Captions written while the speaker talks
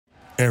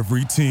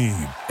Every team,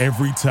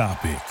 every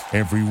topic,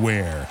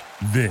 everywhere.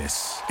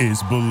 This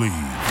is Believe.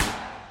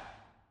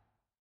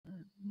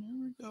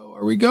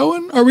 Are we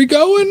going?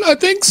 I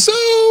think so.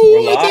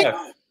 We're live.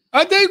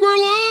 I think we're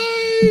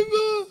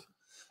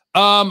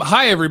live.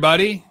 Hi,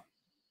 everybody.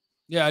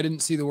 Yeah, I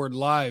didn't see the word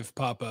live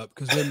pop up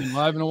because we haven't been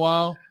live in a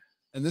while.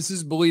 And this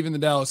is Believe in the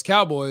Dallas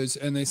Cowboys.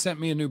 And they sent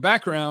me a new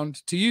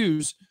background to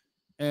use.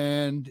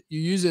 And you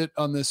use it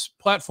on this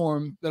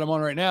platform that I'm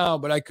on right now,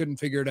 but I couldn't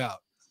figure it out.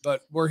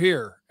 But we're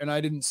here, and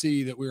I didn't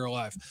see that we were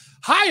live.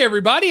 Hi,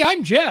 everybody.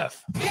 I'm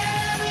Jeff.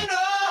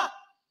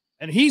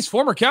 And he's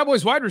former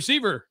Cowboys wide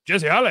receiver,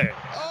 Jesse Holley.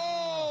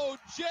 Oh,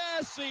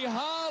 Jesse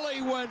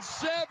Holley went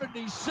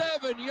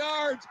 77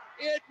 yards.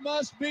 It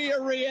must be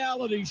a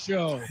reality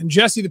show. And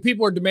Jesse, the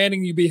people are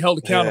demanding you be held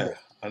accountable. Yeah,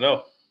 I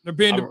know.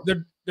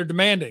 They're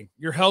demanding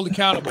you're held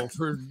accountable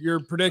for your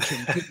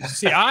prediction.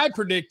 See, I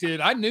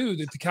knew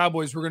that the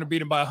Cowboys were going to beat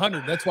them by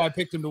 100. That's why I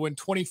picked them to win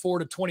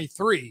 24-23.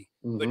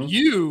 Mm-hmm. But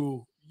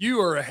you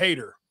are a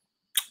hater.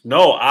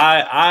 No,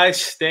 I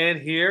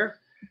stand here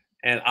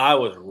and I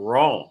was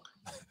wrong.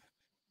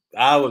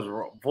 I was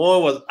wrong. Boy,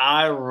 was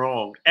I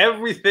wrong.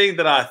 Everything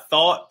that I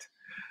thought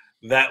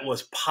that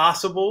was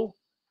possible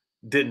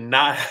did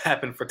not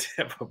happen for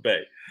Tampa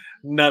Bay.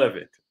 None of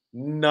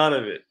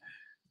it.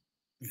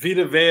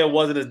 Vita Vea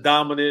wasn't as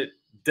dominant.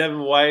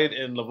 Devin White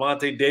and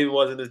Levante David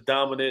wasn't as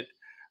dominant.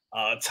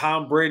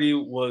 Tom Brady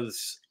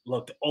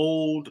looked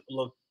old,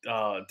 looked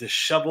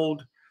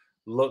disheveled,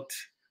 looked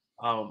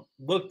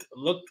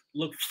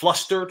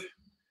flustered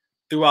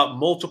throughout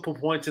multiple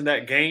points in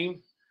that game.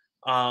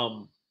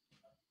 And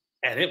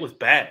it was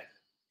bad.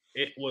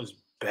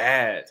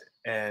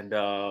 And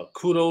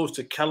kudos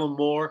to Kellen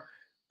Moore.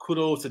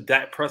 Kudos to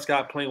Dak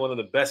Prescott playing one of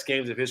the best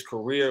games of his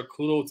career.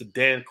 Kudos to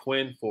Dan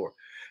Quinn for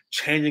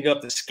changing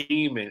up the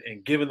scheme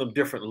and giving them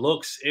different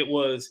looks. It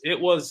was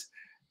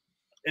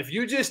if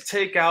you just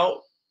take out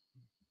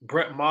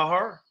Brett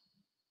Maher,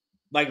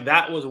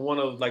 that was one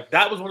of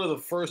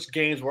the first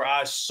games where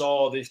I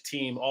saw this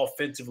team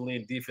offensively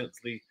and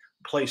defensively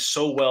play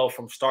so well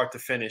from start to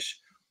finish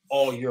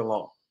all year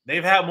long.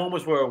 They've had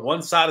moments where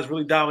one side has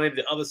really dominated,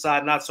 the other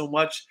side not so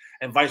much,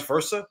 and vice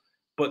versa.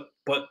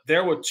 But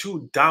there were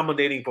two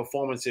dominating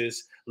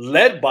performances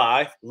led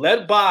by,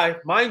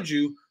 mind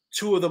you,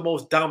 two of the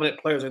most dominant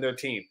players in their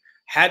team.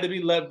 Had to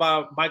be led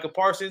by Micah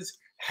Parsons,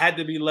 had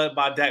to be led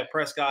by Dak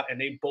Prescott,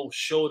 and they both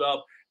showed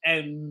up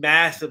and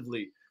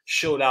massively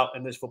showed out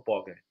in this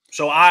football game.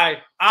 So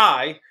I,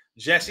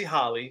 Jesse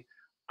Holley,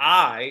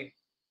 I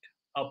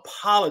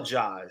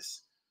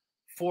apologize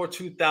for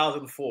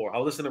 2004. I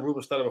was listening to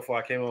Ruben Studdard before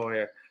I came over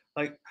here.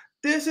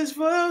 This is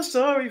what I'm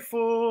sorry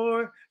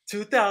for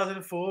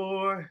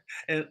 2004,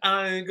 and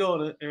I ain't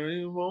gonna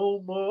earn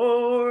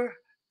more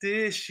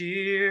this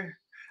year.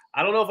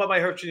 I don't know if I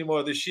might hurt you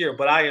anymore this year,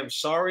 but I am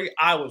sorry.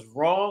 I was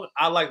wrong.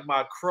 I like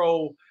my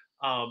crow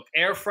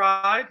air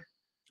fried.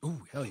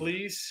 Ooh, hell yeah.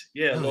 Please.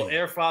 Yeah, a little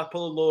air fried.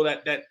 Put a little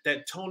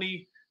that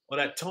Tony, or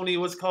that Tony,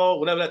 what's called?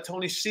 Whatever that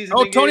Tony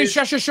seasoning is. Tony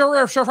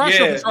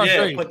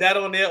Yeah, yeah. put that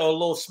on there, or a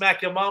little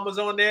Smack Your Mamas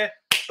on there.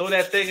 Throw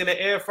that thing in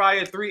the air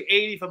fryer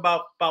 380 for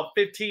about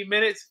 15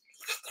 minutes.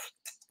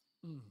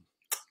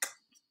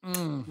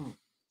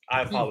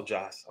 I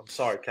apologize. I'm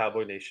sorry,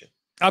 Cowboy Nation.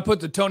 I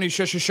put the Tony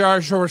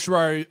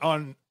Shashashar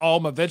on all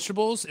my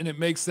vegetables, and it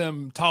makes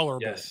them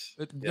tolerable. Yes.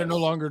 They're no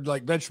longer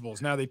like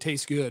vegetables. Now they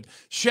taste good.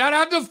 Shout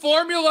out to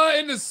Formula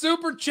in the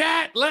super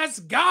chat. Let's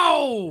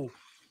go.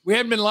 We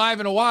hadn't been live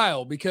in a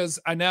while because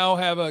I now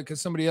have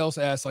because somebody else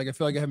asked, I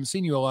feel like I haven't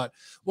seen you a lot.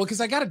 Well, because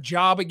I got a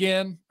job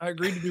again. I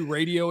agreed to do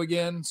radio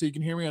again, so you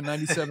can hear me on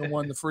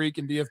 97.1 The Freak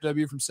and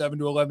DFW from 7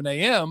 to 11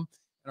 a.m.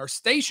 And our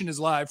station is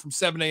live from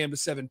 7 a.m. to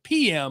 7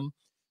 p.m.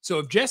 So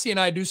if Jesse and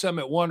I do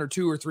something at 1 or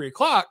 2 or 3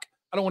 o'clock,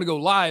 I don't want to go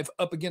live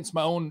up against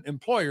my own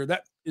employer.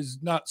 That is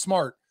not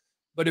smart.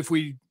 But if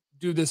we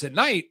do this at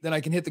night, then I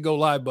can hit the go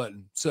live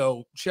button.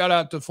 So shout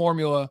out to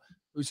Formula,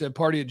 who said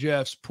party at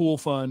Jeff's pool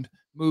fund.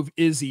 Move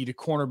Izzy to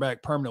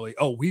cornerback permanently.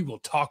 Oh, we will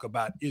talk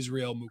about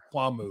Israel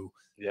Mukwamu.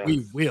 Yeah.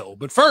 We will.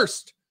 But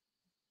first,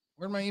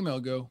 where'd my email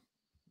go?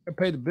 I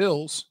pay the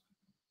bills.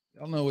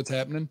 Y'all know what's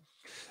happening.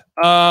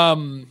 Our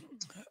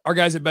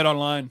guys at Bet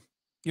Online,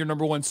 your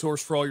number one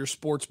source for all your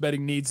sports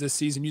betting needs this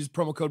season. Use the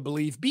promo code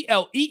BELIEVE,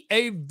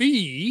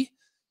 BLEAV,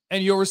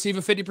 and you'll receive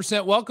a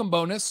 50% welcome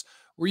bonus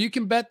where you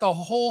can bet the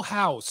whole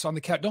house on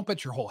the couch. Don't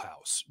bet your whole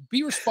house.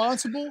 Be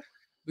responsible.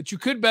 But you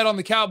could bet on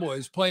the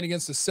Cowboys playing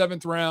against a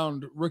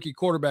 7th-round rookie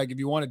quarterback if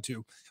you wanted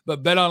to.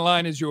 But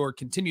BetOnline is your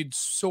continued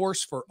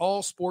source for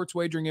all sports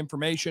wagering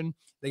information.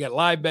 They got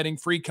live betting,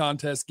 free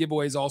contests,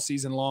 giveaways all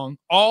season long.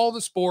 All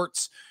the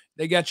sports,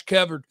 they got you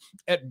covered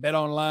at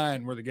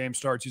BetOnline, where the game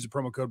starts. Use the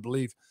promo code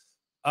BELIEVE.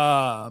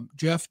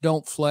 Jeff,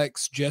 don't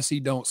flex. Jesse,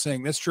 don't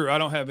sing. That's true. I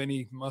don't have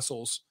any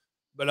muscles,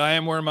 but I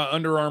am wearing my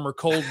Under Armour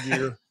cold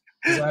gear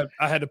because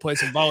I had to play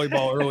some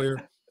volleyball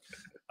earlier.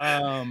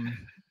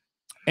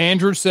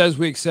 Andrew says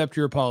we accept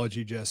your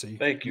apology, Jesse.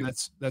 Thank you.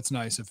 That's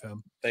nice of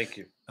him. Thank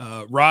you.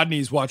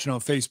 Rodney's watching on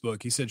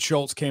Facebook. He said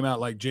Schultz came out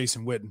like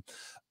Jason Witten.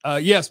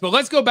 Yes, but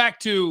let's go back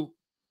to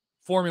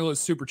Formula's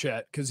super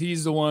chat because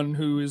he's the one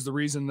who is the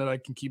reason that I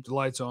can keep the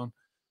lights on.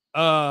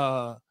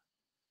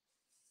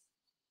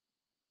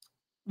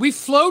 We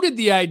floated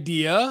the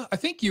idea, I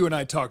think you and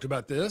I talked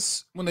about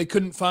this, when they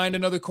couldn't find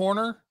another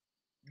corner,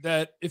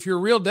 that if you're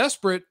real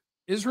desperate,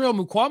 Israel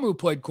Mukuamu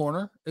played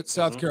corner at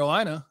South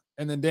Carolina,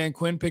 and then Dan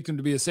Quinn picked him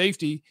to be a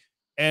safety,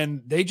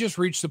 and they just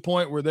reached the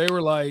point where they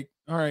were like,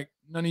 all right,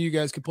 none of you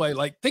guys could play.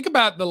 Like, think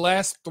about the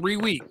last 3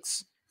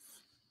 weeks.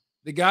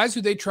 The guys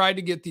who they tried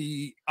to get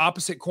the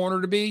opposite corner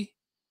to be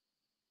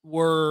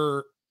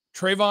were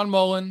Trayvon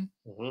Mullen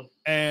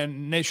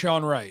and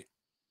Nashawn Wright.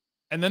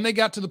 And then they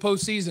got to the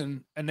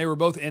postseason, and they were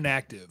both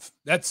inactive.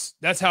 That's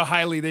how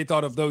highly they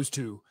thought of those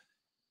two.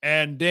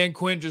 And Dan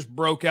Quinn just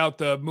broke out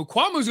the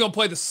Mukuamu's going to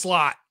play the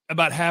slot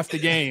about half the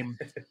game.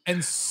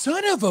 And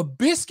son of a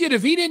biscuit,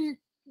 if he didn't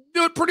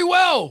do it pretty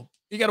well.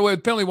 He got away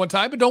with penalty one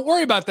time, but don't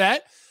worry about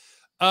that.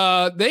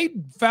 They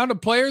found a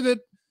player that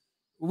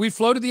we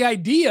floated the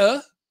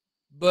idea,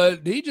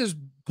 but he just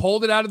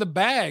pulled it out of the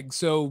bag.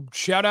 So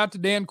shout out to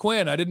Dan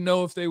Quinn. I didn't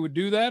know if they would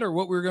do that or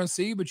what we were going to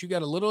see, but you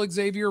got a little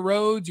Xavier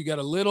Rhodes, you got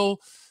a little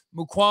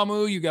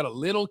Mukuamu, you got a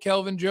little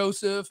Kelvin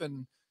Joseph,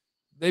 and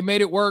they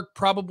made it work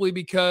probably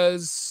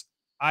because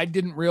I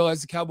didn't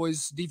realize the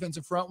Cowboys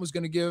defensive front was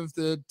going to give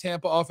the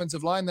Tampa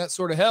offensive line that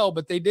sort of hell,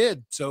 but they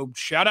did. So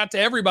shout out to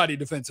everybody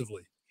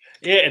defensively.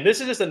 Yeah, and this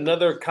is just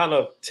another kind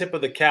of tip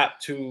of the cap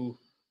to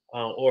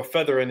or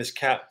feather in his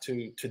cap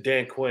to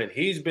Dan Quinn.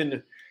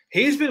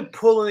 He's been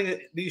pulling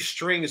these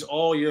strings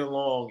all year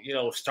long,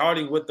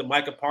 starting with the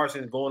Micah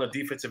Parsons going to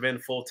defensive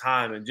end full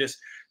time and just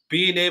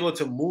being able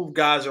to move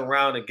guys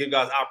around and give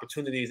guys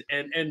opportunities.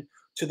 And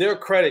to their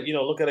credit,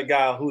 look at a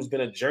guy who's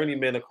been a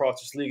journeyman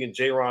across this league, and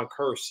Jaron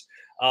Kearse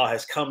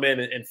has come in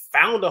and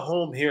found a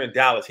home here in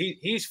Dallas.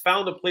 He's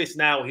found a place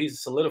now.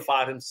 He's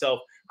solidified himself,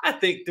 I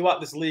think,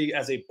 throughout this league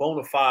as a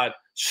bona fide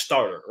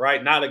starter,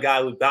 right? Not a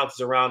guy who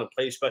bounces around and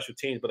plays special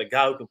teams, but a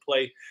guy who can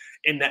play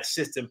in that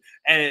system.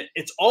 And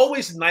it's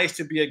always nice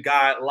to be a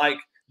guy like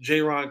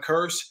Jaron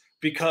Kearse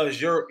because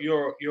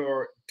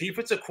your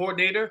defensive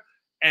coordinator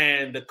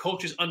and the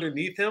coaches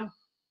underneath him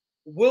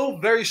will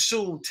very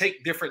soon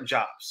take different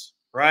jobs,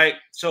 right?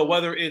 So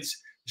whether it's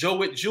Joe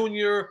Witt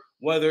Jr.,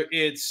 whether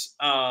it's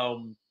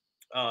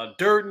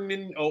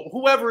Durden or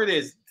whoever it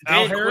is,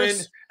 Al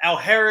Harris. Al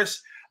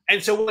Harris.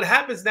 And so what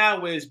happens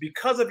now is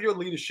because of your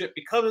leadership,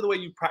 because of the way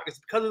you practice,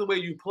 because of the way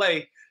you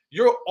play,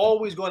 you're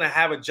always going to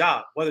have a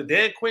job. Whether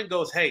Dan Quinn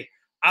goes, hey,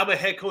 I'm a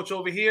head coach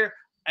over here.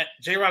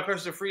 Jaron Kearse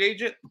is a free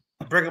agent,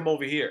 bring him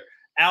over here.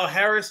 Al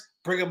Harris,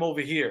 bring him over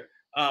here.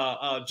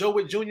 Joe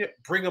Witt Jr.,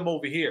 bring him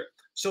over here.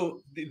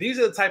 So these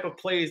are the type of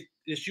plays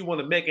that you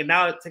want to make. And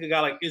now take a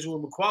guy like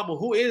Israel Mukuamu,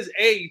 who is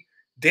a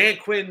Dan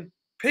Quinn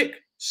pick,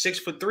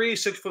 6'3",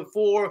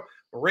 6'4",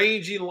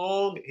 rangy,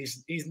 long.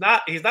 He's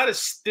not as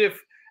stiff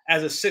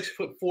as a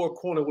 6'4"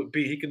 corner would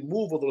be. He can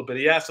move a little bit.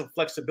 He has some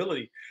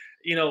flexibility,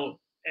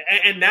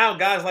 and now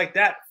guys like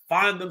that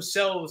find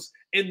themselves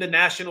in the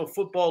National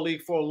Football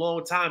League for a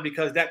long time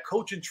because that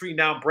coaching tree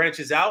now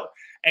branches out,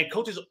 and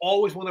coaches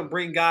always want to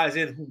bring guys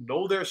in who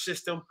know their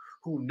system,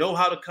 who know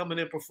how to come in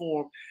and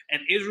perform.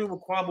 And Israel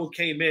Mukuamu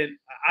came in.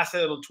 I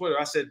said it on Twitter.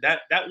 I said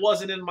that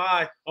wasn't on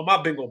my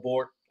bingo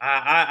board.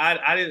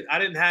 I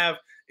didn't have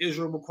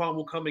Israel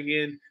Mukuamu coming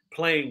in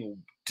playing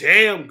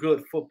damn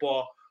good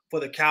football for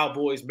the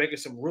Cowboys, making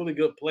some really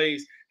good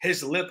plays.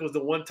 His length was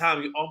the one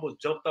time he almost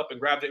jumped up and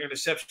grabbed an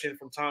interception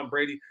from Tom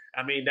Brady.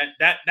 I mean,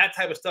 that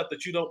type of stuff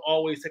that you don't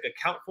always take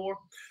account for.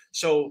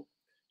 So,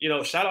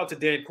 shout out to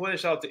Dan Quinn,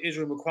 shout out to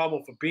Israel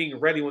Mukuamu for being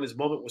ready when his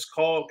moment was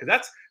called,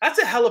 because that's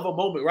a hell of a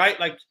moment, right?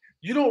 Like,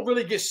 you don't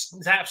really get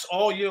snaps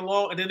all year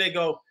long, and then they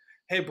go,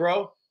 hey,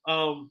 bro,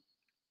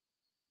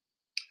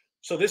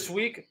 so this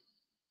week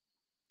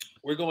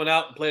we're going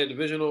out and play a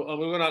divisional.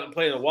 We're going out and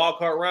play in a wild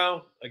card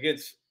round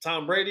against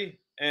Tom Brady.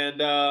 And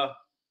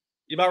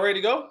you about ready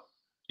to go?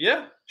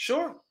 Yeah,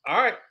 sure.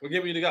 All right, we're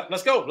giving you the go.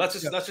 Let's go.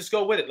 Let's just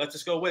go with it. Let's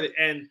just go with it.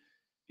 And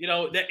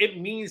that it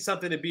means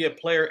something to be a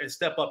player and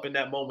step up in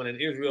that moment.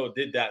 And Israel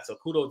did that. So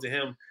kudos to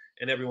him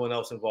and everyone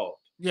else involved.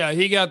 Yeah,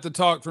 he got the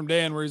talk from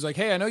Dan where he's like,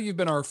 hey, I know you've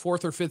been our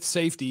 4th or 5th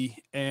safety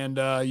and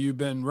you've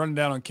been running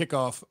down on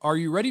kickoff. Are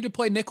you ready to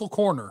play nickel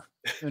corner?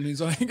 And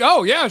he's like,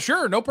 oh, yeah,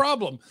 sure, no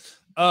problem.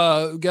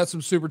 Got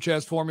some super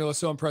chats. Formula.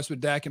 So impressed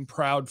with Dak and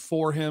proud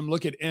for him.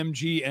 Look at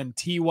MG and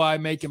TY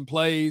making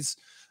plays.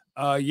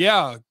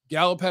 Yeah,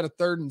 Gallup had a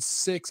 3rd and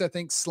 6, I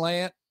think,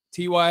 slant.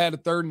 TY had a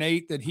 3rd and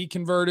 8 that he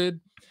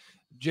converted.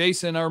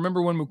 Jason, I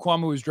remember when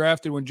Mukuamu was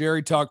drafted, when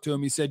Jerry talked to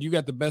him, he said, you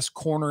got the best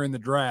corner in the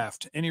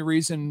draft. Any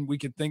reason we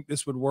could think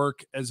this would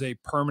work as a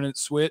permanent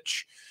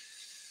switch?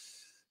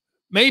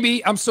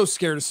 Maybe. I'm so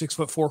scared of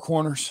 6'4"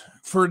 corners.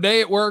 For a day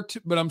it worked,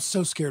 but I'm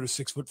so scared of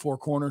 6'4"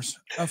 corners.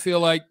 I feel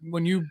like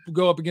when you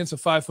go up against a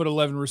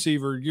 5'11"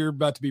 receiver, you're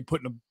about to be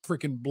put in a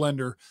freaking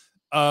blender.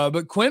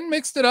 But Quinn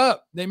mixed it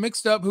up. They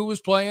mixed up who was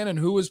playing and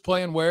who was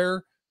playing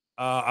where.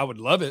 I would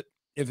love it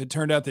if it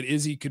turned out that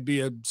Izzy could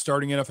be a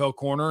starting NFL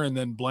corner and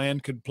then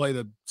Bland could play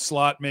the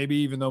slot, maybe,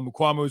 even though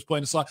Mukuamu was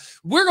playing the slot.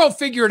 We're going to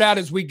figure it out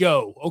as we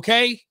go,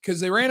 okay? Because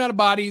they ran out of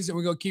bodies, and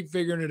we're going to keep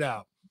figuring it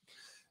out.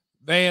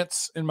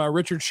 Vance, in my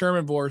Richard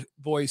Sherman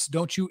voice,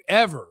 don't you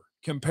ever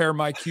compare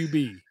my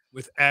QB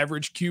with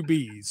average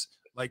QBs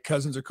like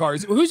Cousins or Carr.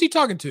 Who's he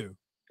talking to?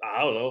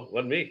 I don't know.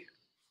 Wasn't me.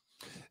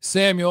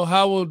 Samuel,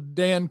 how will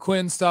Dan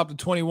Quinn stop the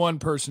 21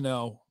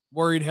 personnel?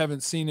 Worried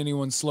haven't seen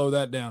anyone slow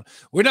that down.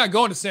 We're not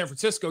going to San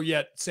Francisco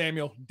yet,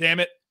 Samuel. Damn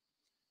it.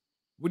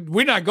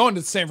 We're not going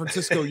to San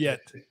Francisco yet.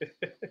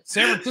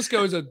 San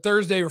Francisco is a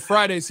Thursday or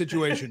Friday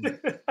situation.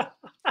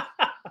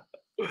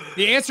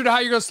 The answer to how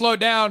you're going to slow it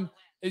down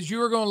is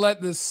you are going to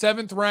let the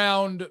 7th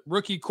round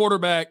rookie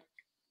quarterback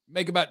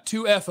make about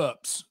 2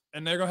 F-ups,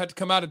 and they're going to have to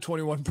come out of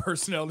 21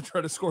 personnel to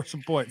try to score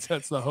some points.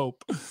 That's the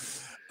hope.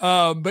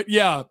 But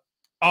yeah,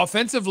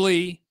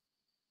 offensively,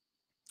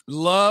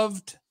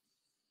 loved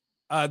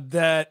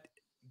that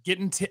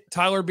getting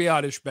Tyler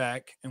Biadasz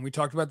back, and we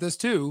talked about this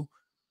too,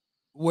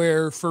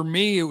 where for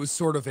me it was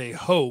sort of a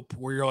hope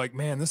where you're like,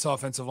 man, this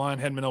offensive line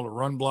hadn't been able to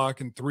run block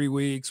in 3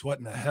 weeks. What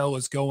in the hell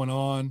is going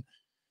on?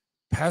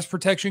 Pass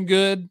protection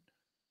good.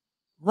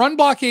 Run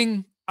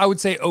blocking, I would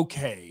say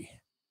okay.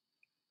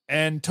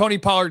 And Tony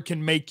Pollard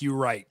can make you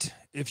right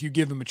if you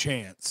give him a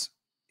chance.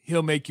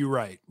 He'll make you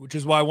right, which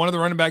is why one of the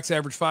running backs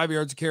averaged 5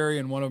 yards a carry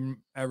and one of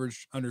them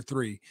averaged under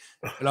 3.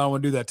 But I don't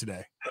want to do that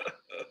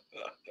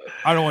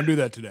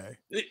today.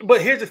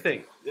 But here's the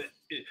thing.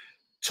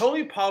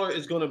 Tony Pollard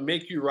is going to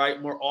make you right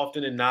more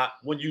often than not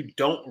when you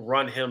don't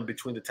run him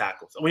between the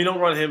tackles. When you don't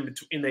run him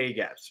in the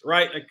A-gaps,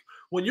 right? Like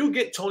when you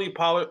get Tony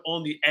Pollard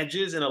on the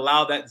edges and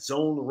allow that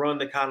zone run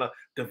to kind of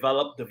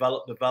develop,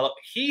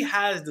 he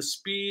has the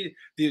speed,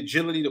 the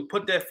agility to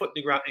put that foot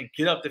in the ground and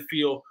get up the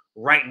field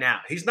right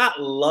now. He's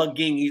not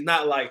lugging. He's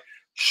not like,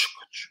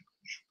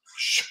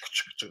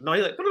 no,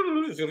 he's like,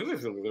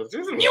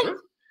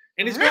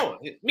 and he's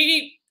going.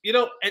 You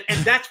know,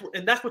 and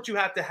that's what you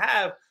have to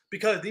have,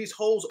 because these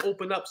holes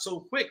open up so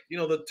quick. You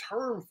know, the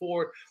term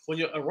for when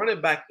you're a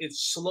running back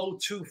is slow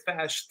to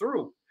fast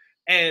through.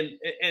 And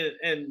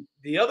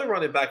the other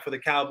running back for the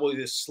Cowboys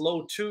is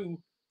slow to,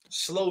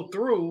 slow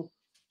through,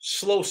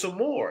 slow some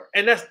more.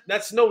 And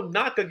that's no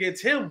knock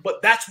against him,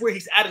 but that's where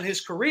he's at in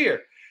his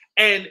career.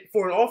 And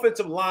for an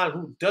offensive line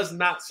who does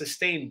not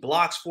sustain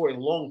blocks for a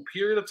long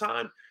period of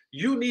time,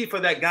 you need for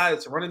that guy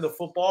that's running the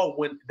football,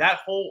 when that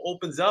hole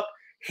opens up,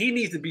 he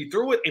needs to be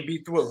through it and be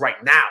through it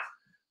right now.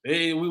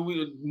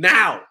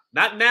 Now,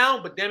 not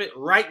now, but damn it,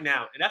 right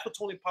now. And that's what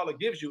Tony Pollard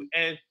gives you.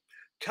 And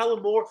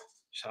Kellen Moore,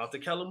 shout out to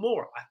Kellen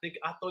Moore.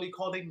 I thought he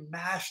called a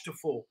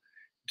masterful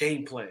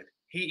game plan.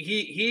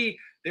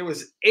 There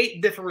was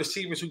 8 different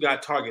receivers who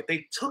got targeted.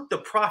 They took the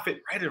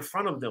profit right in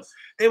front of them.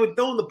 They were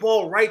throwing the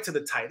ball right to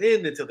the tight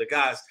end and to the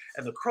guys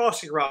and the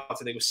crossing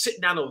routes, and they were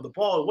sitting down over the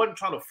ball. It wasn't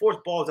trying to force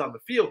balls down the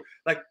field.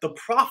 Like the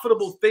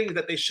profitable things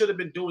that they should have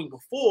been doing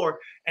before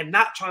and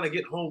not trying to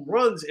get home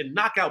runs and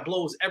knockout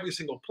blows every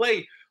single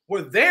play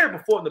were there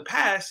before in the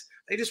past.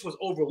 They just was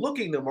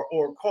overlooking them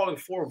or calling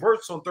 4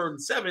 verts on 3rd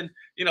and 7,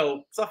 you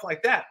know, stuff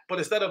like that. But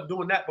instead of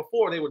doing that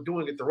before, they were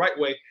doing it the right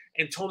way.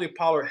 And Tony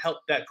Pollard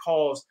helped that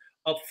cause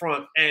up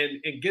front. And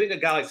getting a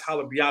guy like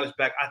Tyler Biadasz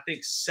back, I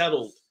think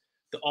settled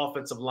the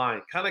offensive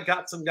line. Kind of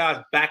got some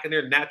guys back in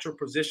their natural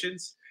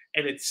positions,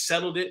 and it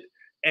settled it.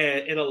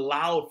 And it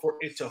allowed for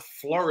it to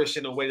flourish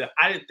in a way that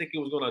I didn't think it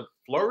was going to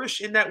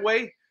flourish in that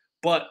way.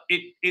 But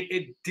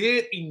it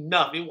did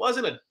enough. It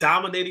wasn't a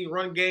dominating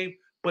run game,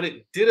 but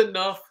it did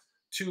enough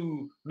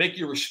to make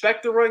you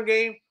respect the run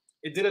game.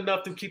 It did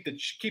enough to keep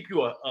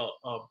you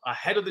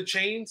ahead of the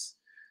chains.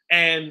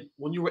 And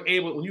when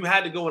you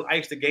had to go and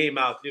ice the game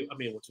out,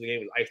 once the game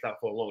was iced out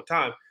for a long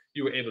time,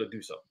 you were able to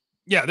do so.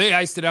 Yeah, they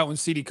iced it out when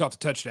CD caught the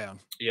touchdown.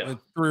 Yeah. With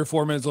 3 or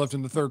 4 minutes left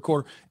in the 3rd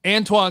quarter.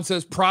 Antoine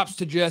says, props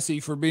to Jesse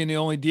for being the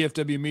only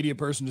DFW media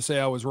person to say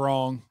I was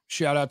wrong.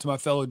 Shout out to my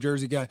fellow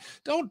Jersey guy.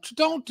 Don't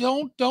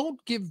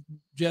give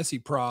Jesse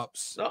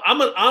props. No,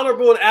 I'm an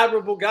honorable and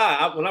admirable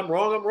guy. When I'm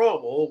wrong, I'm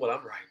wrong. Oh, but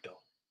I'm right though.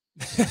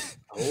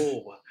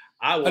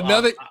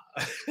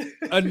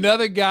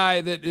 Another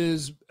guy that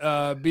is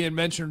being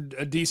mentioned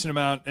a decent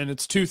amount, and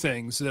it's 2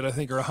 things that I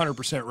think are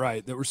 100%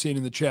 right that we're seeing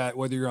in the chat,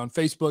 whether you're on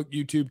Facebook,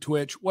 YouTube,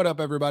 Twitch. What up,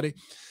 everybody?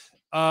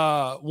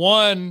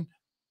 One,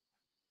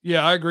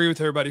 yeah, I agree with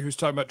everybody who's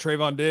talking about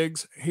Trayvon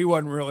Diggs. He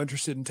wasn't real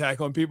interested in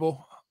tackling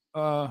people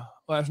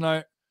last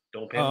night.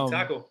 Don't pay him to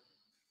tackle.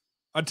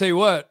 I'll tell you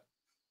what,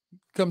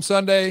 come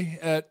Sunday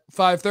at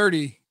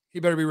 5:30, he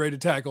better be ready to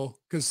tackle,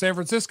 because San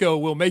Francisco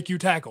will make you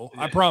tackle.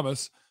 Yeah. I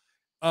promise.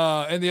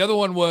 And the other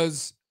one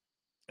was,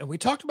 and we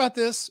talked about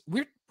this,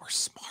 we're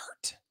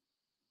smart.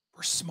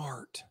 We're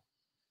smart.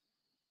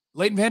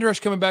 Leighton Vander Esch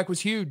coming back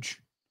was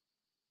huge.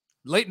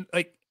 Leighton,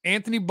 like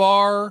Anthony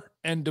Barr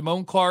and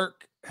Damone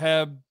Clark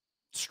have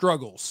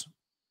struggles,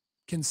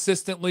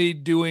 consistently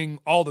doing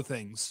all the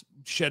things,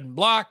 shedding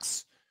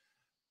blocks,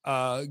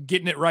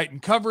 getting it right in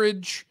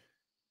coverage.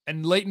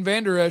 And Leighton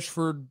Vander Esch,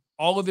 for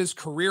all of his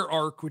career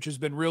arc, which has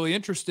been really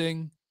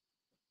interesting,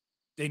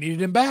 they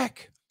needed him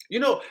back. You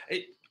know,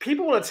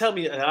 people want to tell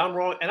me that I'm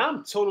wrong, and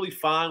I'm totally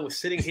fine with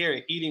sitting here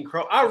and eating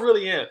crow. I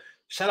really am.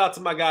 Shout out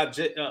to my guy,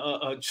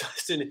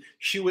 Justin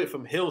Hewitt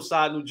from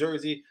Hillside, New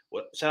Jersey.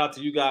 Shout out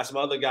to you guys, some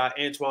other guy,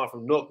 Antoine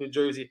from Newark, New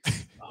Jersey.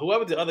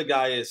 whoever the other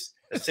guy is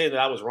that's saying that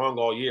I was wrong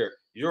all year,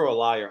 you're a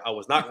liar. I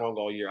was not wrong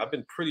all year. I've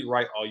been pretty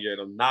right all year,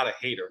 and I'm not a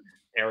hater,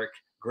 Eric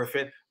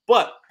Griffin.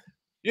 But,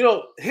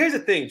 here's the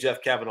thing,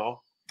 Jeff Kavanaugh.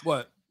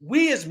 What?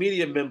 We as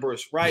media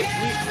members, right,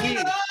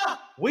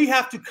 we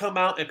have to come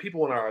out and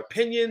people want our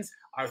opinions,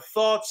 our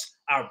thoughts,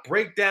 our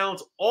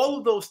breakdowns, all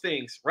of those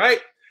things, right?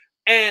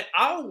 And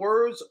our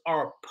words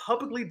are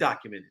publicly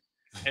documented,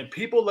 and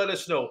people let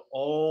us know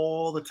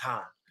all the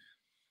time.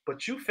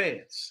 But you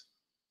fans,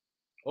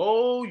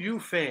 you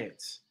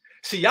fans,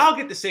 see, y'all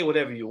get to say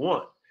whatever you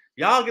want.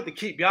 Y'all get to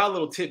keep y'all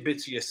little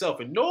tidbits to yourself,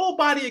 and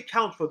nobody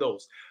accounts for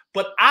those.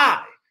 But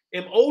I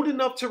am old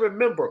enough to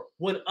remember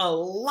when a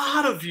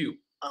lot of you,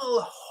 a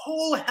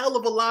whole hell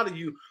of a lot of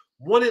you,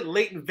 wanted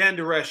Leighton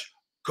Vander Esch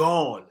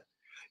gone.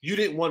 You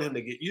didn't want him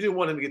to get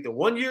the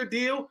 1-year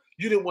deal.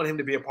 You didn't want him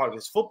to be a part of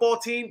this football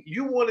team.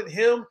 You wanted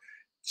him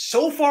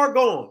so far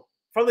gone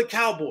from the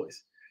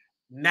Cowboys.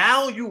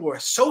 Now you were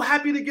so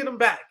happy to get him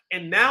back.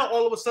 And now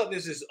all of a sudden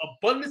there's this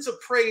abundance of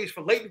praise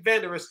for Leighton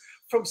Vander Esch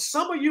from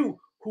some of you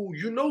who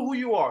you know who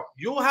you are.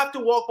 You'll have to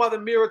walk by the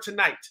mirror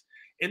tonight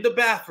in the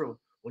bathroom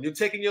when you're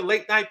taking your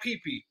late night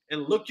pee-pee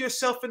and look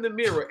yourself in the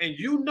mirror, and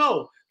you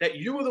know that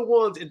you were the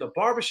ones in the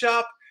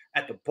barbershop,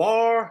 at the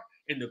bar,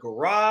 in the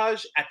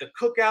garage, at the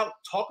cookout,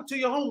 talking to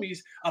your homies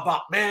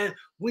about, man,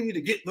 we need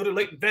to get little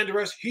Leighton Vander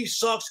Esch. He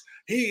sucks.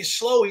 He's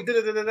slow. He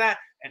da-da-da-da-da.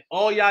 And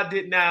all y'all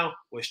did now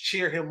was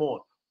cheer him on.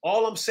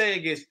 All I'm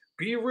saying is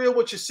be real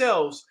with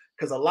yourselves,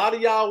 because a lot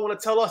of y'all want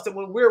to tell us that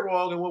when we're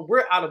wrong and when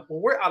we're out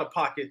of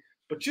pocket,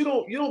 but you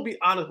don't be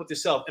honest with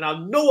yourself. And I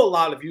know a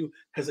lot of you,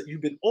 because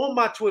you've been on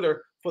my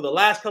Twitter for the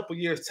last couple of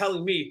years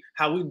telling me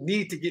how we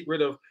need to get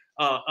rid of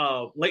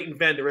Leighton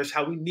Vander Esch,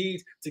 how we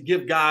need to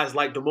give guys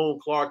like Damone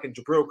Clark and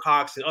Jabril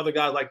Cox and other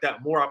guys like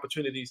that more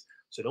opportunities.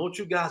 So don't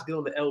you guys get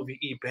on the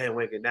LVE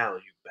bandwagon now,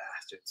 you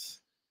bastards.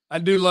 I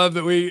do love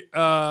that we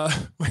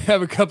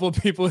have a couple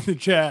of people in the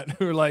chat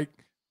who are like,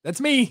 that's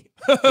me,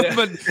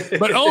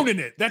 but owning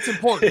it. That's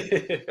important.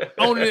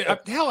 Owning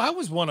it. Hell, I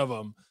was one of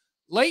them.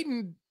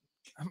 Leighton,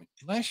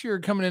 last year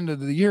coming into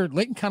the year,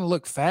 Leighton kind of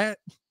looked fat,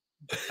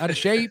 out of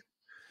shape.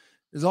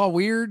 It's all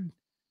weird.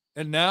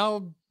 And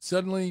now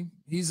suddenly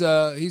he's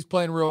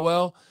playing real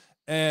well.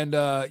 And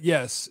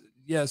yes,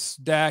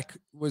 Dak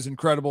was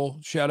incredible.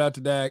 Shout out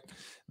to Dak.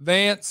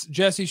 Vance,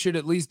 Jesse should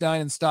at least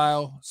dine in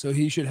style, so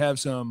he should have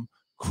some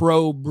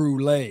crow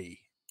brulee.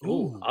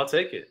 Ooh, I'll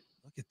take it.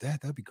 Look at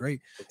that. That'd be great.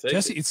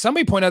 Jesse,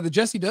 somebody point out that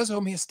Jesse does owe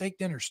me a steak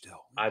dinner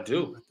still. I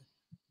do.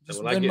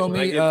 Just Venmo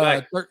me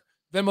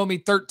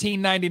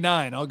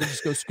 $13.99. I'll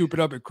just go scoop it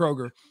up at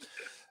Kroger.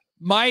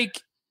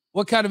 Mike,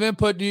 what kind of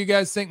input do you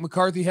guys think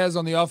McCarthy has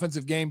on the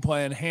offensive game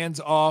plan, hands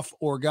off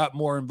or got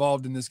more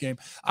involved in this game?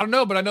 I don't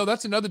know, but I know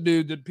that's another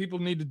dude that people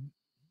need to.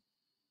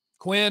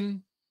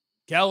 Quinn,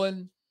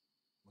 Kellen,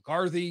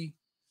 McCarthy,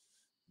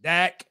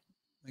 Dak.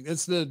 Like,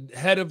 that's the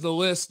head of the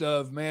list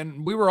of,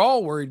 man, we were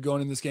all worried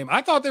going in this game.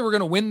 I thought they were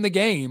going to win the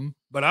game,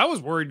 but I was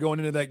worried going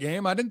into that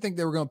game. I didn't think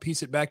they were going to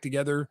piece it back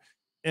together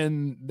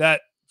in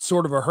that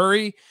sort of a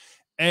hurry.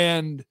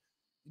 And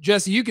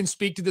Jesse, you can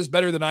speak to this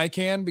better than I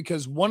can,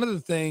 because one of the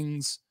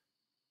things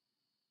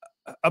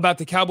about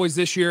the Cowboys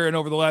this year and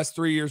over the last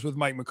 3 years with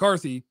Mike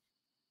McCarthy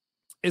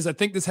is I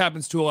think this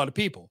happens to a lot of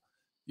people.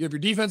 You have your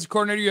defensive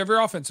coordinator, you have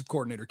your offensive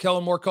coordinator.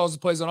 Kellen Moore calls the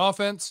plays on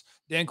offense.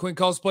 Dan Quinn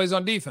calls the plays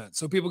on defense.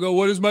 So people go,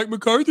 what does Mike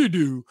McCarthy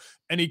do?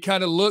 And he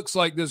kind of looks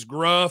like this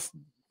gruff,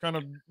 kind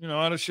of,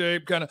 out of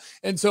shape, kind of.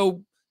 And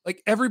so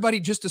like everybody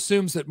just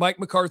assumes that Mike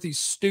McCarthy's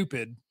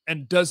stupid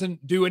and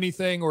doesn't do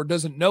anything or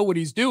doesn't know what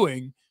he's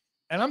doing.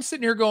 And I'm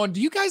sitting here going,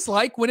 do you guys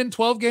like winning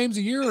 12 games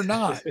a year or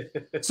not?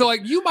 So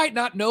like you might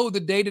not know the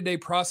day-to-day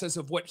process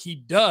of what he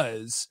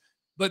does,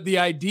 but the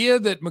idea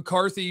that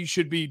McCarthy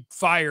should be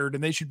fired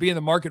and they should be in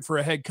the market for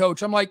a head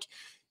coach, I'm like,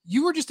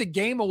 you were just a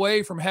game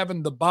away from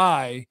having the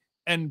bye,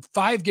 and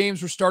 5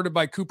 games were started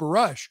by Cooper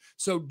Rush.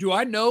 So do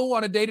I know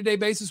on a day-to-day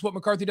basis what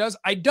McCarthy does?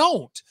 I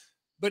don't.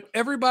 But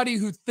everybody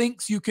who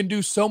thinks you can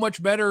do so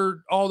much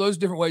better all those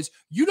different ways,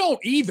 you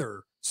don't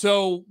either.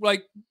 So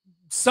like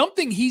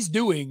something he's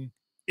doing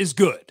is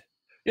good.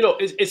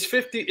 It's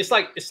 50. It's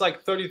like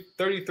 30,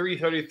 33,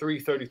 33,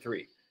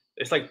 33.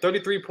 It's like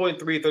 33.3,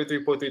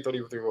 33.3,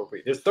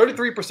 33.3. There's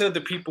 33% of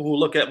the people who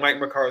look at Mike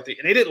McCarthy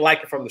and they didn't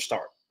like it from the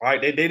start, right?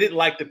 They didn't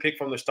like the pick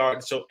from the start.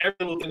 And so every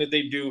little thing that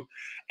they do,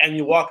 and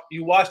you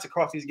watch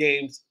across these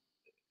games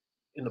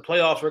in the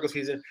playoffs, regular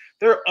season,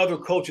 there are other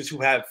coaches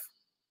who have,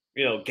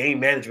 game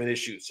management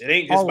issues. It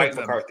ain't just all Mike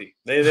McCarthy.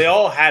 They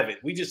all have it.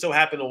 We just so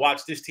happen to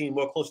watch this team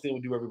more closely than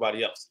we do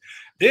everybody else.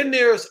 Then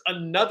there's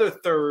another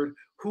third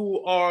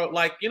who are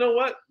like, you know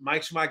what?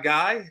 Mike's my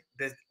guy.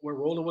 That we're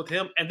rolling with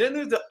him. And then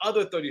there's the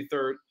other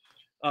 33%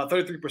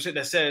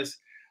 that says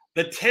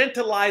the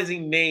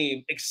tantalizing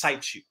name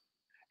excites you.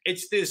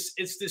 It's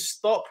this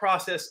thought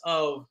process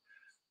of,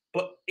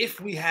 but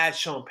if we had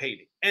Sean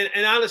Payton,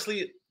 and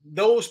honestly,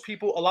 a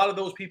lot of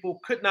those people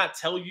could not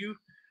tell you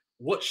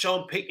what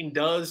Sean Payton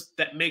does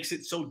that makes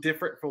it so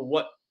different from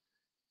what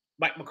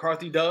Mike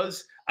McCarthy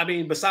does. I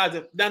mean, besides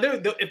now,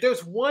 if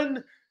there's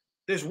one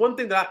there's one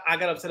thing that I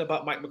got upset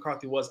about Mike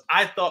McCarthy was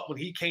I thought when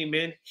he came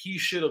in, he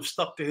should have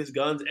stuck to his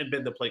guns and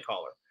been the play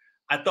caller.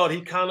 I thought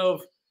he kind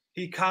of,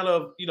 he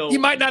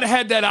might not have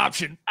had that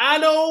option. I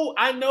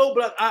know,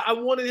 but I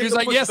wanted him He's to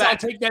like, push yes, back. I'll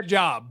take that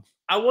job.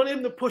 I wanted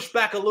him to push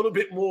back a little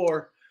bit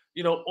more,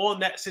 on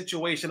that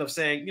situation of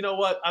saying, you know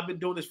what, I've been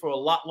doing this for a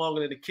lot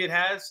longer than the kid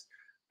has.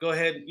 Go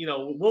ahead,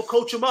 we'll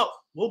coach him up.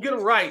 We'll get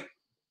him right.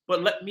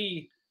 But let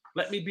me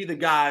be the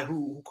guy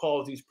who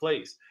calls these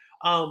plays.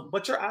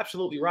 But you're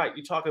absolutely right.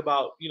 You talk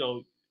about,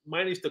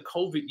 minus the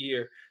COVID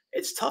year,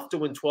 it's tough to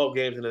win 12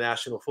 games in the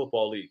National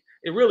Football League.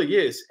 It really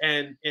is.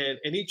 And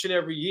each and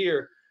every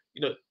year,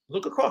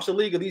 look across the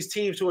league of these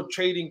teams who are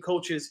trading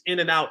coaches in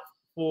and out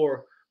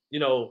for,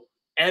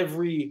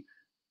 every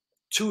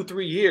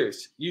 2-3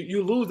 years.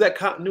 You lose that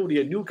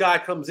continuity. A new guy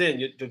comes in.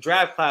 The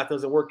draft class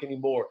doesn't work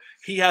anymore.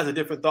 He has a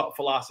different thought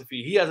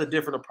philosophy. He has a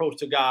different approach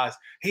to guys.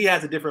 He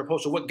has a different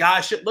approach to what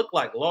guys should look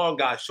like. Long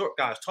guys, short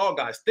guys, tall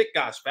guys, thick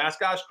guys, fast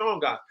guys, strong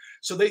guys.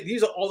 So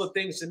these are all the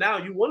things. So now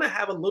you want to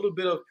have a little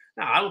bit of –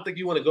 now, I don't think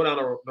you want to go down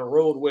the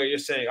road where you're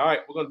saying, all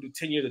right, we're going to do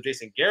 10 years of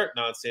Jason Garrett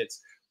nonsense.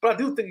 But I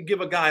do think you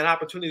give a guy an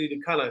opportunity to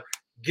kind of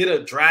get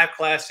a draft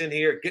class in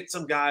here, get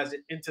some guys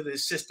into the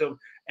system,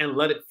 and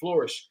let it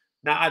flourish.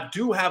 Now, I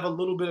do have a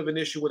little bit of an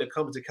issue when it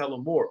comes to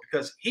Kellen Moore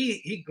because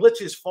he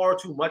glitches far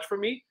too much for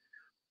me.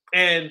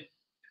 And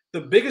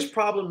the biggest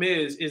problem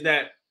is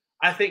that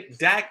I think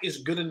Dak is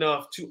good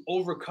enough to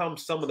overcome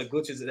some of the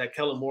glitches that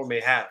Kellen Moore may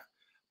have.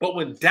 But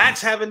when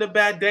Dak's having a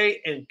bad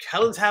day and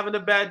Kellen's having a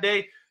bad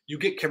day, you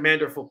get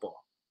commander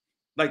football.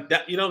 Like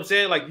that, you know what I'm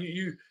saying? Like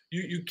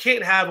you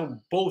can't have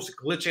them both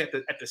glitching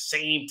at the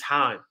same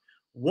time.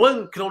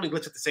 One can only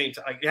glitch at the same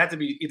time. Like it has to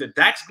be either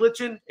Dak's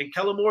glitching and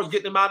Kellen Moore's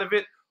getting him out of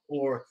it,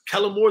 or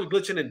Kellen Moore's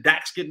glitching and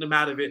Dak's getting him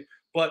out of it.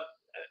 But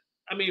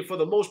I mean, for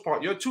the most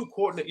part, your two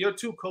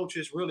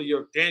coaches, really,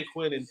 your Dan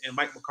Quinn and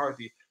Mike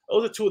McCarthy,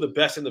 those are two of the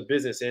best in the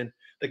business. And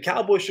the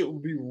Cowboys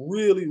should be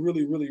really,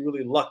 really, really,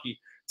 really lucky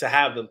to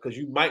have them because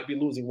you might be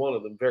losing one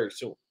of them very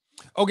soon.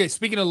 Okay,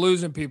 speaking of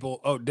losing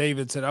people,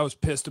 David said, I was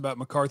pissed about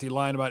McCarthy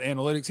lying about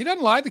analytics. He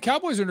doesn't lie. The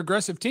Cowboys are an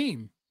aggressive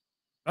team.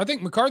 I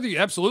think McCarthy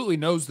absolutely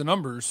knows the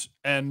numbers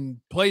and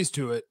plays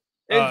to it.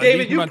 And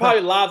David, you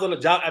probably lied on a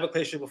job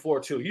application before,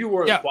 too. You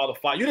weren't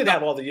qualified. You didn't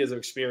have all the years of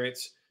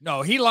experience.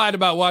 No, he lied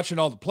about watching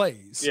all the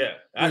plays.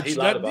 Yeah, he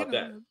lied about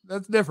that.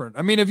 That's different.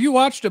 I mean, if you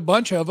watched a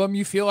bunch of them,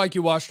 you feel like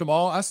you watched them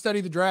all. I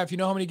study the draft. You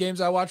know how many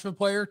games I watch from a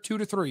player? 2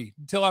 to 3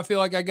 until I feel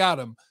like I got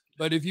him.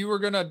 But if you were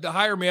going to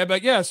hire me, I'd be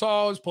like, yeah, I saw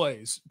all his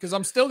plays because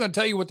I'm still going to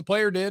tell you what the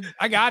player did.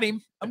 I got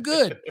him. I'm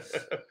good.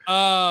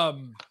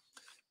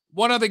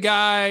 One other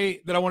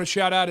guy that I want to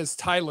shout out is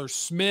Tyler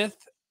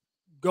Smith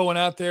going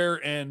out there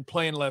and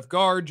playing left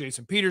guard.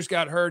 Jason Peters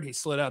got hurt. He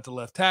slid out to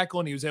left tackle,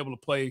 and he was able to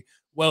play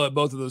well at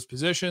both of those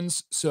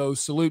positions. So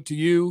salute to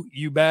you.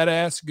 You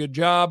badass. Good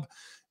job.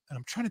 And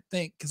I'm trying to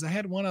think because I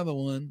had one other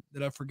one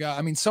that I forgot.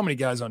 I mean, so many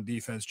guys on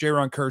defense.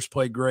 Jaron Kearse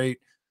played great.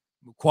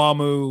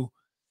 Mukwamu,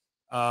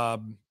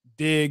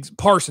 Diggs,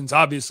 Parsons,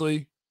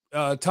 obviously.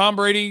 Tom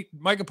Brady,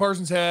 Micah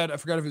Parsons had, I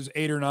forgot if it was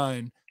 8 or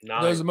 9.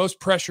 Those are the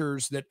most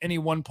pressures that any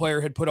one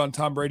player had put on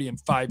Tom Brady in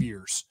 5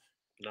 years.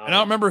 And I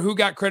don't remember who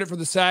got credit for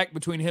the sack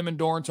between him and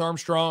Dorrance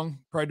Armstrong.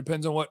 Probably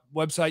depends on what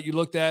website you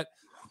looked at.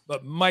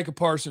 But Micah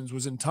Parsons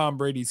was in Tom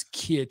Brady's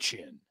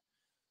kitchen.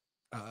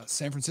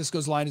 San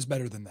Francisco's line is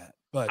better than that.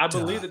 But I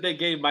believe that they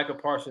gave Micah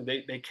Parsons,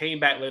 they came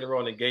back later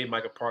on and gave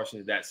Micah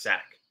Parsons that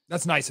sack.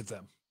 That's nice of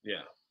them.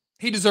 Yeah.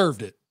 He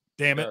deserved it.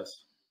 Damn it.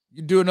 Yes.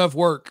 You do enough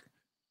work.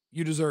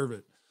 You deserve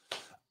it.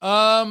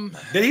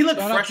 Did he look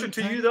fresher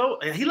to you though?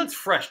 He looks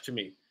fresh to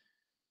me.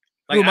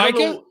 Like who,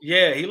 Micah?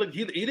 Yeah, he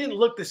didn't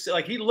look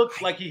like he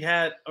looked like he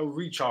had a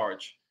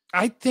recharge.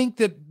 I think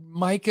that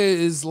Micah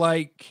is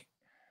like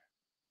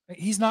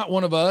he's not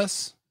one of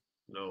us.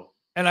 No.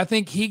 And I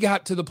think he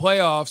got to the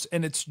playoffs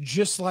and it's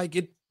just like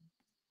it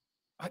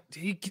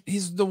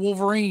he's the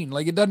Wolverine.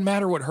 Like it doesn't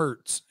matter what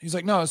hurts. He's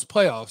like, no, it's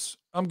playoffs.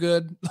 I'm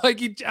good.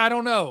 Like I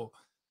don't know.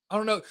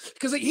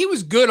 Because he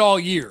was good all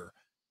year,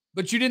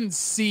 but you didn't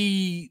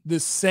see the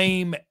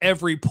same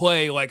every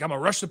play. Like I'm gonna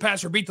rush the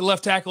passer, beat the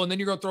left tackle, and then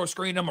you're gonna throw a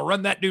screen. I'm gonna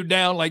run that dude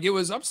down. Like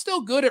I'm still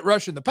good at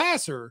rushing the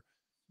passer,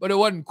 but it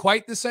wasn't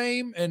quite the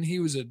same. And he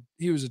was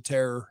a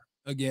terror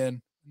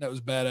again. That was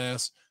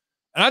badass.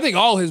 And I think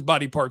all his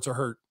body parts are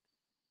hurt.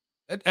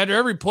 At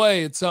every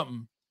play, it's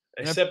something.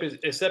 Except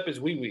his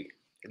wee.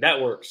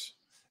 That works.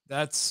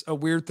 That's a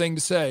weird thing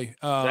to say.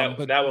 That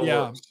one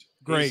works.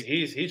 Great.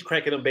 He's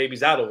cranking them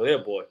babies out over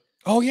there, boy.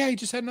 Oh yeah, he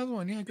just had another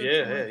one. Yeah, good.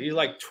 Yeah. He's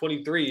like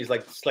 23. He's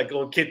like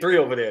going kid 3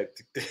 over there.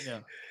 Yeah.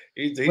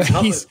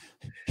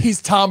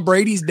 he's Tom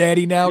Brady's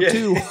daddy now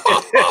too.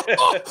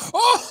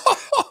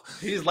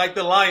 He's like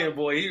the lion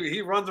boy.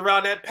 He runs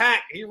around that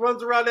pack. He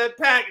runs around that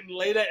pack and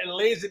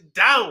lays it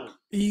down.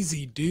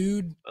 Easy,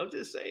 dude. I'm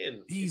just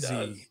saying.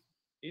 Easy.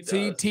 He does.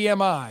 See,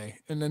 TMI.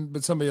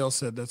 But somebody else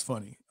said that's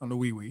funny on the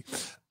wee.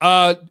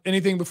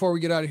 Anything before we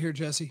get out of here,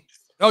 Jesse?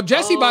 Oh,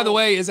 Jesse, by the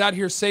way, is out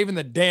here saving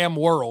the damn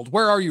world.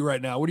 Where are you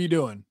right now? What are you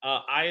doing?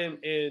 I am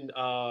in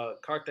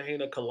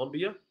Cartagena,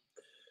 Colombia.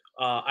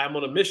 I'm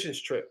on a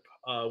missions trip.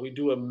 We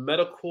do a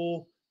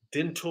medical,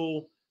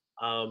 dental,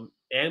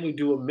 and we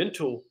do a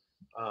mental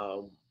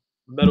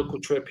medical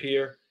trip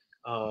here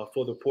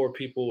for the poor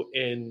people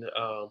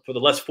for the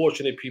less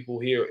fortunate people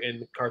here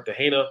in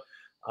Cartagena.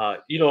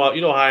 You know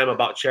how I am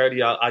about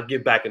charity. I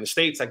give back in the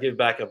States. I give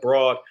back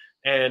abroad.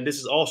 And this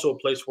is also a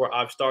place where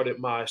I've started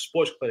my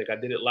sports clinic. I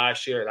did it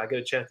last year, and I get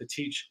a chance to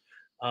teach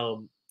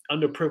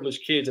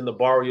underprivileged kids in the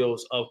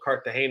barrios of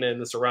Cartagena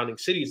and the surrounding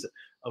cities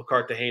of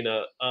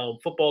Cartagena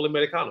football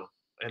Americano.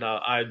 And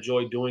I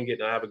enjoy doing it,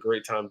 and I have a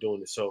great time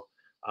doing it. So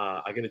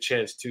I get a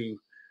chance to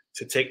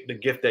take the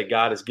gift that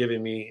God has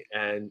given me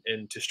and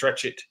to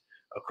stretch it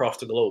across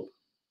the globe.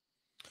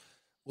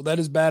 Well, that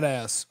is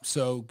badass.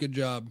 So good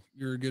job.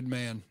 You're a good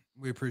man.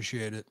 We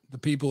appreciate it. The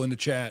people in the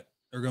chat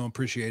are going to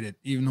appreciate it.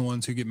 Even the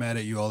ones who get mad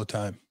at you all the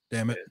time.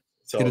 Damn it.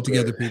 Get it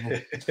together, people.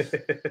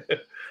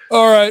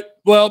 All right.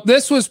 Well,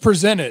 this was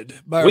presented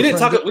by we didn't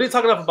talk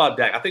enough about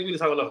Dak. I think we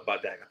didn't talk enough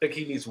about Dak. I think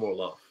he needs more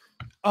love.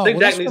 I think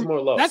Dak needs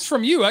more love. That's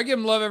from you. I give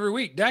him love every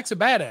week. Dak's a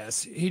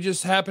badass. He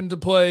just happened to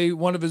play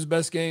one of his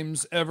best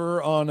games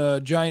ever on a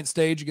giant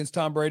stage against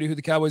Tom Brady, who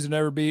the Cowboys have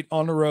never beat,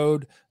 on the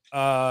road.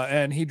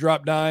 And he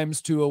dropped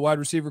dimes to a wide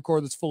receiver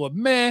core that's full of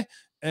meh.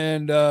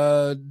 And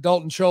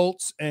Dalton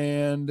Schultz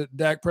and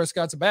Dak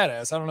Prescott's a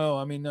badass. I don't know.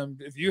 I mean,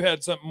 if you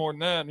had something more than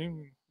that.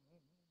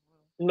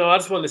 No, I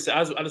just wanted to say,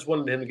 I just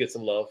wanted him to get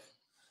some love.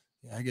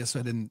 Yeah, I guess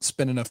I didn't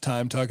spend enough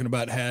time talking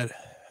about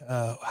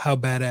how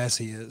badass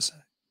he is.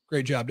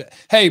 Great job.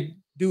 Hey,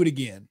 do it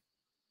again.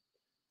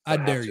 I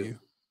dare you.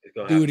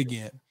 Do it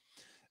again.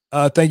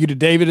 Thank you to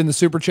David in the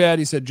super chat.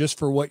 He said, just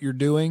for what you're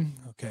doing.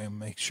 Okay,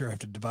 make sure I have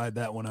to divide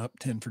that one up.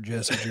 10 for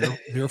Jesse,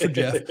 0 for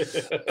Jeff.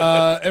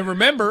 And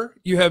remember,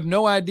 you have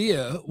no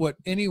idea what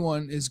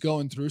anyone is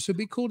going through, so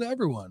be cool to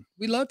everyone.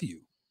 We love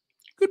you.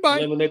 Goodbye.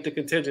 Eliminate the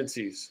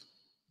contingencies.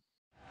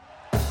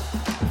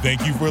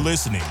 Thank you for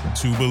listening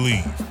to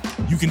Believe.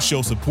 You can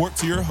show support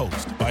to your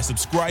host by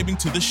subscribing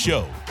to the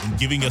show and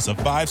giving us a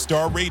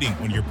 5-star rating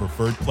on your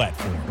preferred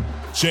platform.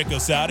 Check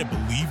us out at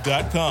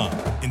Believe.com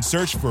and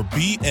search for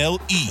BLEAV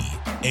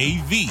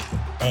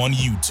on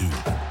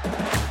YouTube.